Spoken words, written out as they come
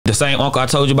The same uncle I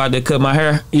told you about that cut my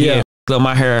hair? Yeah. Cut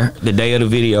my hair the day of the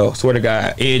video. Swear to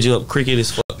God, edge up, cricket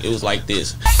as fuck. It was like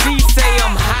this. She say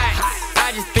I'm hot,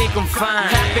 I just think I'm fine.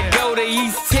 Have to go to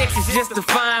East Texas just to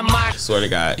find my. Swear to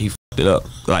God, he fucked it up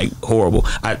like horrible.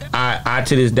 I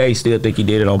to this day still think he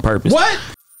did it on purpose. What?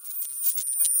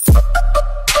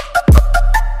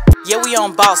 Yeah, we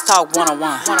on Boss Talk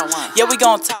 101. Yeah, we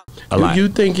gonna talk. Do you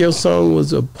think your song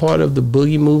was a part of the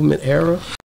boogie movement era?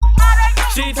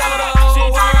 She told the whole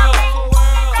world.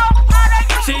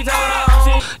 She told the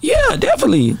whole. Yeah,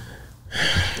 definitely.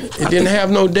 It didn't have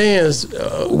no dance.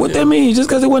 What that mean? Just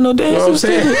because it wasn't no dance? You know what I'm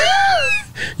saying?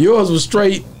 Yours was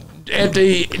straight at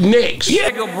the neck.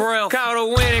 Yeah, Gurl caught a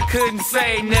win and couldn't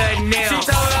say nothing else. She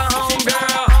told her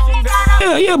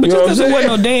homegirl. Yeah, but just because it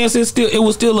wasn't no dance, it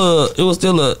was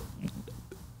still a.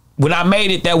 When I made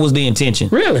it, that was the intention.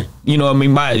 Really? You know what I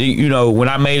mean? When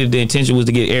I made it, the intention was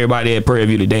to get everybody at Prairie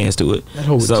View to dance to it. That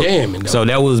whole jamming though. So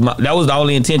that was the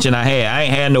only intention I had. I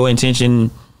ain't had no intention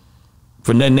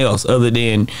for nothing else other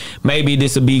than maybe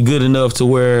this would be good enough to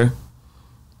where,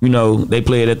 they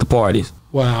play it at the parties.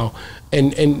 Wow.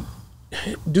 And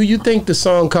do you think the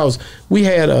song, cause I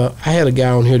had a guy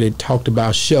on here that talked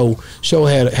about Show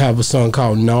have a song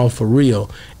called "Nah For Real,"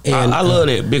 and I love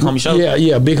that Big Homie Show.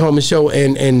 Yeah, Big Homie Show,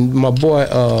 and my boy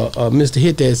Mr.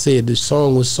 Hit That said the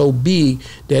song was so big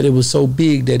that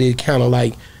it kind of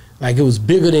like it was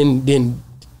bigger than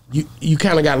you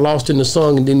kind of got lost in the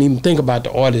song and didn't even think about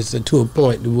the artist to a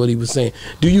point of what he was saying.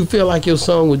 Do you feel like your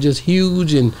song was just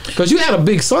huge, and because you had a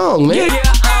big song, man? Yeah,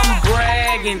 I'm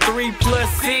bragging 3+6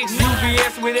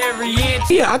 UBS with every inch.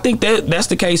 Yeah, I think that's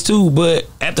the case too. But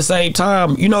at the same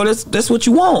time, that's what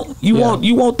you want. You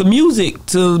want the music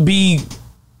to be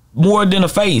more than a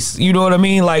face. You know what I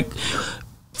mean? Like,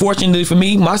 fortunately for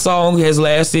me, my song has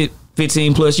lasted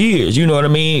 15+ years. You know what I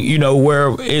mean?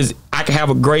 Whereas I can have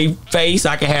a gray face,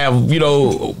 I can have,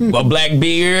 a black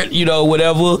beard,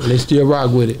 whatever. They still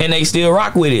rock with it. And they still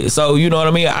rock with it. So, you know what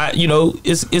I mean?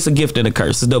 It's a gift and a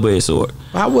curse. It's a double-edged sword.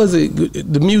 How was it,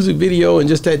 the music video, and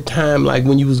just that time, like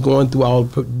when you was going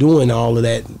through doing all of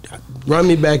that? Run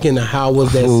me back into how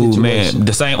was that situation? Man,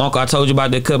 the same uncle I told you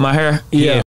about that cut my hair?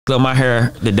 Yeah. Cut my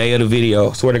hair the day of the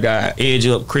video. Swear to God, edge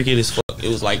up, cricket as fuck. It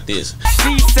was like this.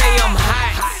 She say I'm hot,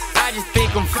 I just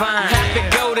think I'm fine.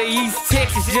 Have to go to East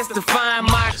Texas just to find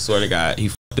my. Swear to God, he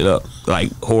fucked it up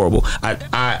like horrible.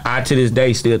 I to this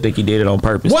day still think he did it on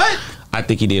purpose. What? I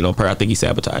think he did it on purpose. I think he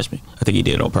sabotaged me. I think he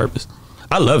did it on purpose.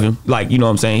 I love him. Like, you know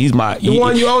what I'm saying? He's my... The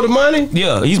one you owe the money?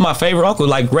 Yeah, he's my favorite uncle.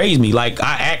 Like, raised me. Like,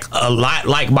 I act a lot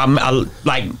like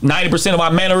 90% of my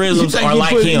mannerisms are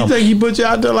like him. You think he put you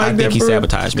out there like that? I think he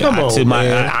sabotaged me. Come on,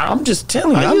 man. I'm just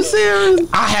telling you. Are you serious?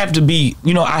 I have to be,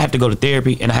 I have to go to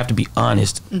therapy and I have to be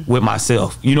honest with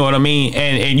myself. You know what I mean?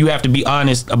 And you have to be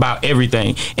honest about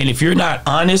everything. And if you're not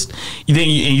honest, then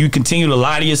you continue to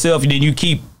lie to yourself, and then you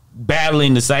keep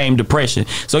battling the same depression.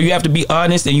 So you have to be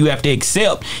honest, and you have to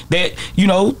accept that,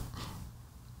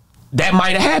 that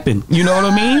might have happened. You know what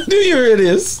I mean? Do you hear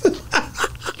this?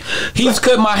 He's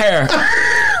cut my hair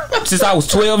since I was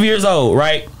 12 years old,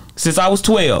 right? Since I was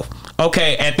 12.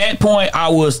 Okay, at that point, I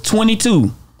was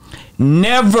 22.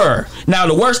 Never. Now,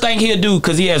 the worst thing he'll do,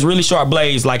 because he has really sharp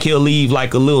blades, like he'll leave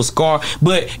like a little scar,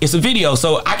 but it's a video,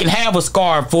 so I can have a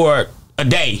scar for a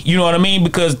day, you know what I mean?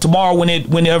 Because tomorrow,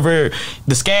 whenever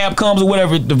the scab comes or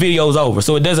whatever, the video's over.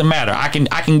 So it doesn't matter. I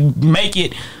can make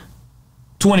it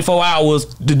 24 hours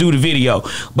to do the video,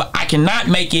 but I cannot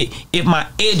make it if my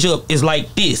edge up is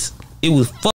like this. It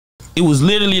was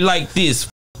literally like this.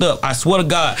 Up, I swear to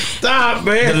God. Stop,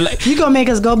 man. You gonna make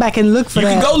us go back and look for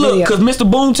that? You can go look, because Mr.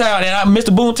 Boomtown,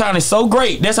 Mr. Boomtown is so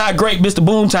great. That's how great Mr.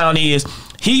 Boomtown is.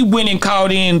 He went and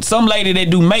called in some lady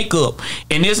that do makeup,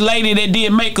 and this lady that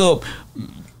did makeup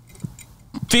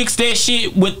fixed that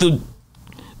shit with the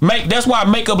That's why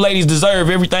makeup ladies deserve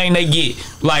everything they get.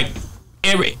 Like,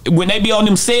 when they be on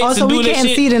them sets and do that shit. So we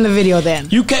can't see it in the video then.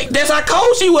 You can't. That's how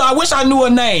cold she was. I wish I knew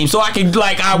her name so I could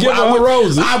give her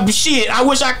roses. I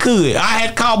wish I could. I had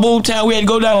to call Boomtown. We had to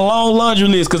go down a long laundry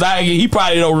list because he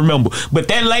probably don't remember. But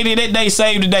that lady that day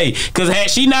saved the day, because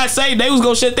had she not saved, they was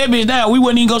gonna shut that bitch down. We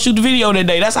wasn't even gonna shoot the video that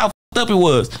day. That's how fucked up it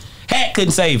was. Hat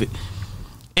couldn't save it,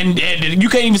 and you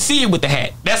can't even see it with the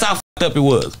hat. That's how fucked up it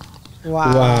was.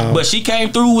 Wow. But she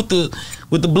came through with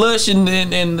the blush and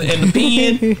the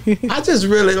pen. I just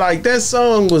really like that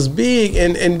song was big,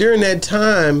 and during that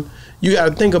time, you got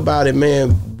to think about it,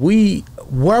 man. The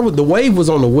wave was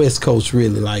on the West Coast,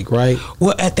 really, like, right?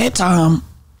 Well, at that time,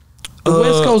 the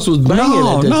West Coast was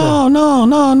banging. No.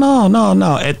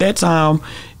 At that time,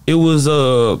 it was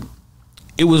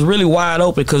really wide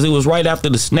open because it was right after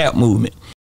the snap movement.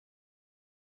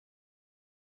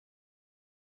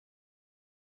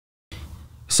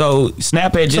 So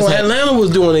Snap had just So Atlanta was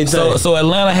doing their thing. so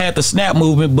Atlanta had the Snap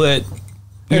movement, but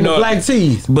you and know, the black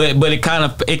tees. but it kind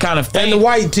of faded. And the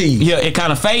white tees. Yeah, it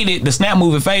kind of faded. The Snap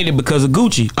movement faded because of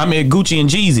Gucci. I mean, Gucci and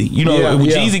Jeezy. You know, when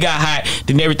Jeezy got hot,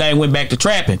 then everything went back to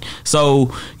trapping.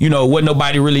 So, you know, wasn't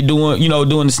nobody really doing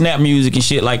the Snap music and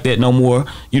shit like that no more.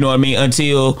 You know what I mean?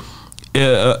 Until, you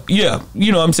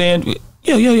know what I'm saying?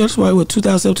 Yeah, that's right. What,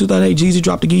 2007, 2008, Jeezy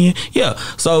dropped again. Yeah.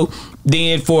 So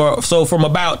then from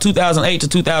about 2008 to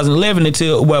 2011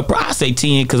 until, well, I say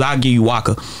 10 because I'll give you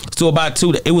Waka. To about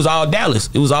 2, it was all Dallas.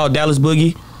 It was all Dallas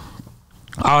Boogie,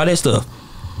 all that stuff.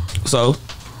 So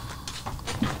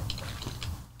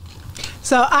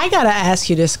I gotta ask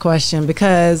you this question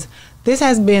because this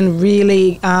has been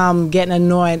really getting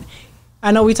annoying.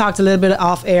 I know we talked a little bit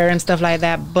off air and stuff like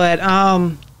that, but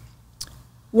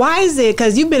why is it?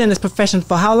 Because you've been in this profession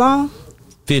for how long?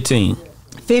 15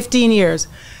 years.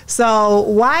 So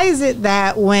why is it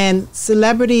that when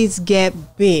celebrities get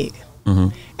big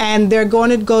and they're going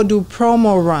to go do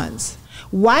promo runs,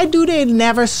 why do they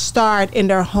never start in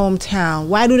their hometown?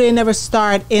 Why do they never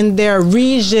start in their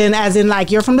region, as in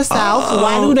like you're from the South?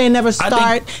 Why do they never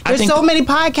start? There's so many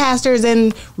podcasters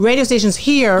and radio stations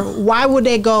here. Why would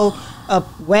they go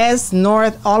up west,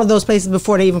 north, all of those places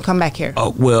before they even come back here?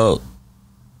 Oh, well,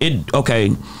 okay.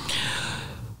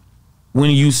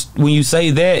 When you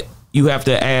say that, you have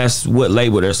to ask what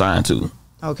label they're signed to.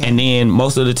 Okay. And then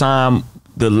most of the time,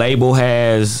 the label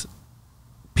has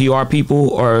PR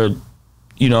people or,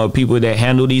 you know, people that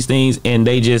handle these things, and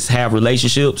they just have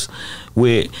relationships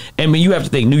with. I mean, you have to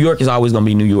think New York is always going to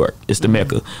be New York. It's the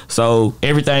Mecca. So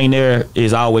everything there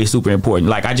is always super important.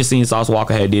 Like I just seen Sauce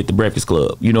Walker had did the Breakfast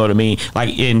Club. You know what I mean?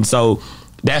 Like, and so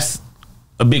that's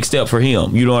a big step for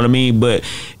him. You know what I mean? But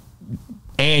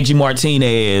Angie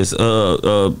Martinez,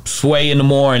 Sway in the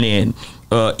Morning,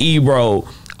 Ebro,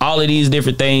 all of these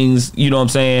different things, you know what I'm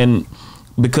saying,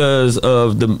 because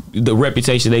of the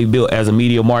reputation they built as a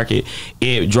media market,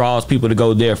 it draws people to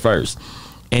go there first.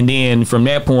 And then from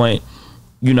that point,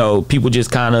 you know, people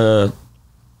just kind of,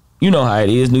 you know how it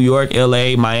is, New York,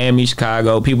 LA, Miami,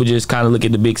 Chicago, people just kind of look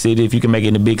at the big city. If you can make it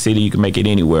in the big city, you can make it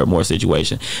anywhere, more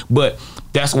situation. But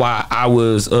that's why I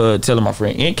was telling my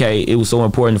friend NK it was so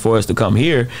important for us to come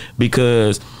here,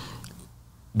 because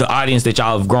the audience that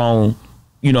y'all have grown,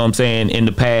 you know what I'm saying, in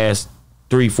the past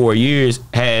 3-4 years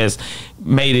has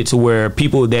made it to where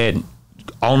people that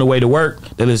on the way to work,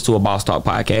 they listen to a Boss Talk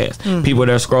podcast. People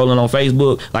that are scrolling on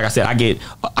Facebook, like I said, I get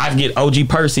OG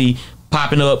Percy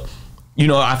popping up, you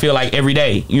know, I feel like every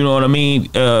day, you know what I mean?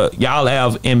 Y'all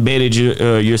have embedded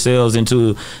yourselves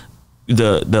into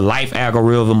the life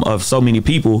algorithm of so many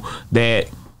people that,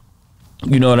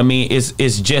 you know what I mean?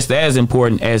 It's just as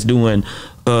important as doing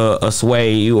a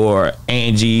Sway or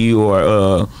Angie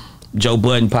or Joe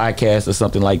Budden podcast or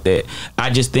something like that. I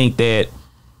just think that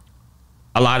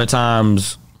a lot of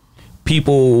times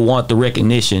people want the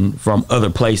recognition from other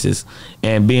places,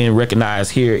 and being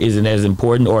recognized here isn't as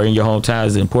important, or in your hometown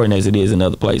as important as it is in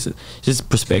other places. Just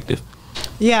perspective.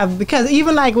 Yeah, because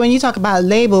even like when you talk about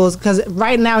labels, because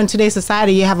right now in today's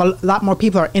society, you have a lot more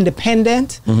people are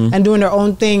independent and doing their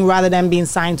own thing rather than being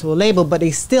signed to a label, but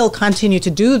they still continue to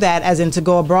do that, as in to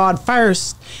go abroad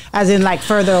first, as in like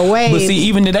further away. But see,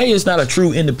 even today, it's not a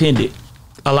true independent.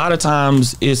 A lot of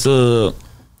times it's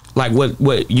like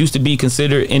what used to be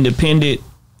considered independent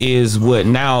is what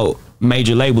now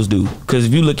major labels do. Because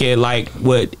if you look at like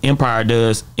what Empire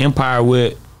does, Empire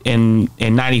would in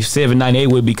 97, 98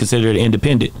 would be considered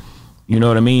independent. You know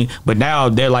what I mean? But now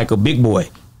they're like a big boy.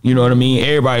 You know what I mean?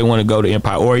 Everybody want to go to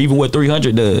Empire, or even what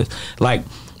 300 does. Like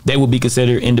they would be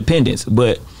considered independents.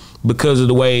 But because of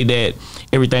the way that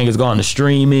everything has gone to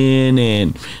streaming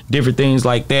and different things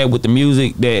like that with the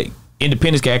music, that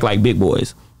independents can act like big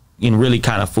boys and really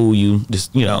kind of fool you,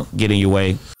 just, you know, get in your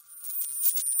way.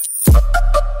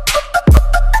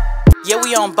 Yeah,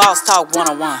 we on Boss Talk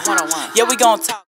 101. Yeah, we gon' talk.